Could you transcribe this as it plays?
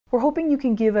We're hoping you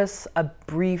can give us a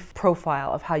brief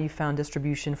profile of how you found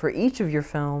distribution for each of your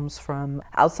films, from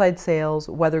Outside Sales,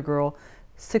 Weather Girl,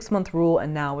 6-Month Rule,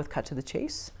 and now with Cut to the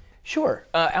Chase. Sure.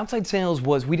 Outside Sales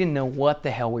was, we didn't know what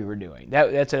the hell we were doing.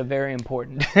 That's a very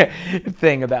important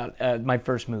thing about my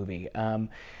first movie. I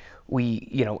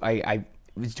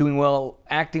was doing well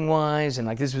acting-wise, and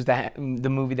like this was the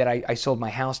movie that I sold my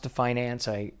house to finance.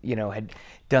 I had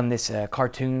done this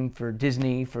cartoon for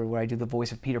Disney for where I do the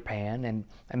voice of Peter Pan, and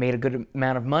I made a good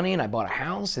amount of money, and I bought a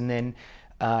house, and then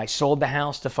I sold the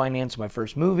house to finance my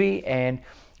first movie, and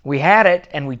we had it,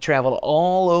 and we traveled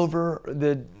all over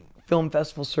the film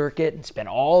festival circuit and spent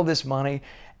all this money,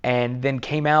 and then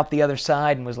came out the other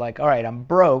side and was like, all right, I'm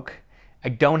broke. I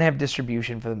don't have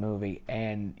distribution for the movie,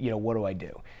 and what do I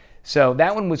do? So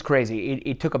that one was crazy.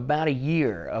 It took about a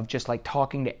year of just like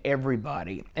talking to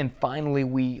everybody, and finally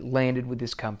we landed with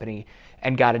this company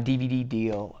and got a DVD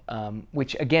deal,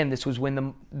 which again, this was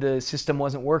when the system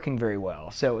wasn't working very well.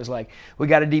 So it was like, we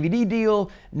got a DVD deal,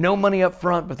 no money up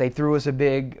front, but they threw us a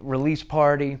big release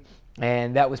party,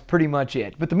 and that was pretty much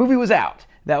it. But the movie was out.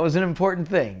 That was an important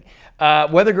thing.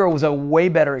 Weather Girl was a way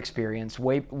better experience.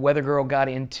 Weather Girl got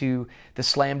into the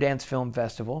Slam Dance Film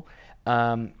Festival.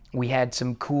 We had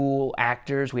some cool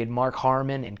actors. We had Mark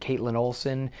Harmon and Caitlin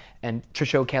Olsen and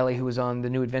Trish O'Kelly, who was on The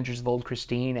New Adventures of Old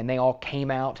Christine, and they all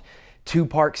came out to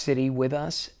Park City with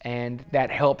us, and that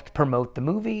helped promote the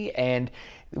movie, and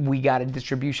we got a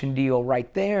distribution deal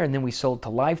right there, and then we sold to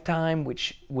Lifetime,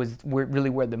 which was really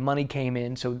where the money came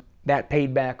in, so that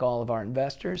paid back all of our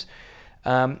investors.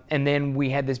 And then we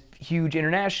had this huge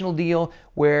international deal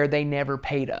where they never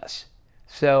paid us.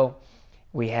 So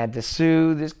we had to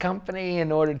sue this company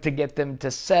in order to get them to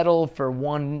settle for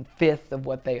 1/5 of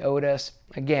what they owed us.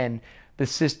 Again, the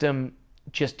system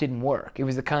just didn't work. It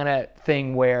was the kind of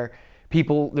thing where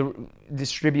the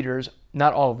distributors,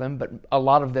 not all of them, but a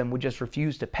lot of them would just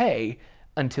refuse to pay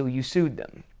until you sued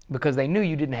them because they knew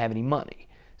you didn't have any money.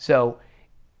 So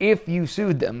if you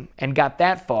sued them and got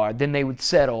that far, then they would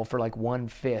settle for like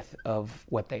 1/5 of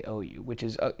what they owe you, which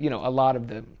is, a lot of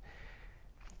the...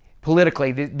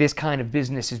 Politically, this kind of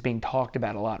business is being talked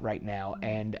about a lot right now,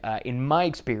 and in my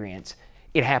experience,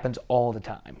 it happens all the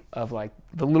time, of like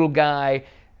the little guy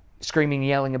screaming,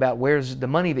 yelling about, where's the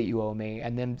money that you owe me,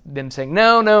 and then them saying,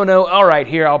 no, all right,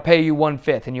 here, I'll pay you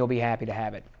 1/5 and you'll be happy to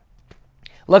have it.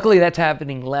 Luckily, that's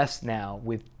happening less now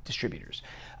with distributors.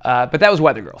 But that was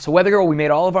Weather Girl. So Weather Girl, we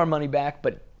made all of our money back,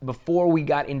 but before we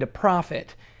got into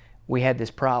profit, we had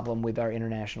this problem with our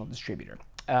international distributor.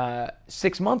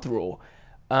 6-Month Rule,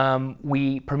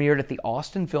 we premiered at the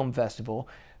Austin Film Festival.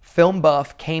 Film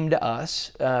Buff came to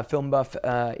us. Film Buff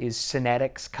is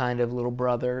Cinetic's kind of little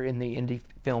brother in the indie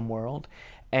film world.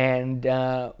 And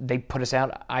they put us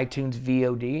out iTunes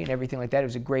VOD and everything like that. It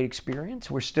was a great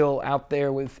experience. We're still out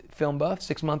there with Film Buff,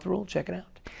 6-Month Rule, check it out.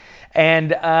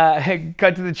 And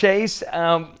cut to the chase,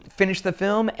 finished the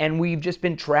film, and we've just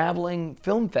been traveling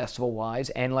film festival-wise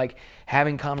and like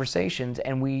having conversations,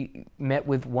 and we met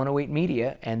with 108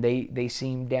 Media, and they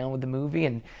seemed down with the movie,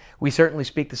 and we certainly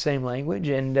speak the same language,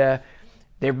 and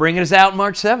they're bringing us out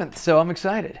March 7th, so I'm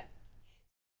excited.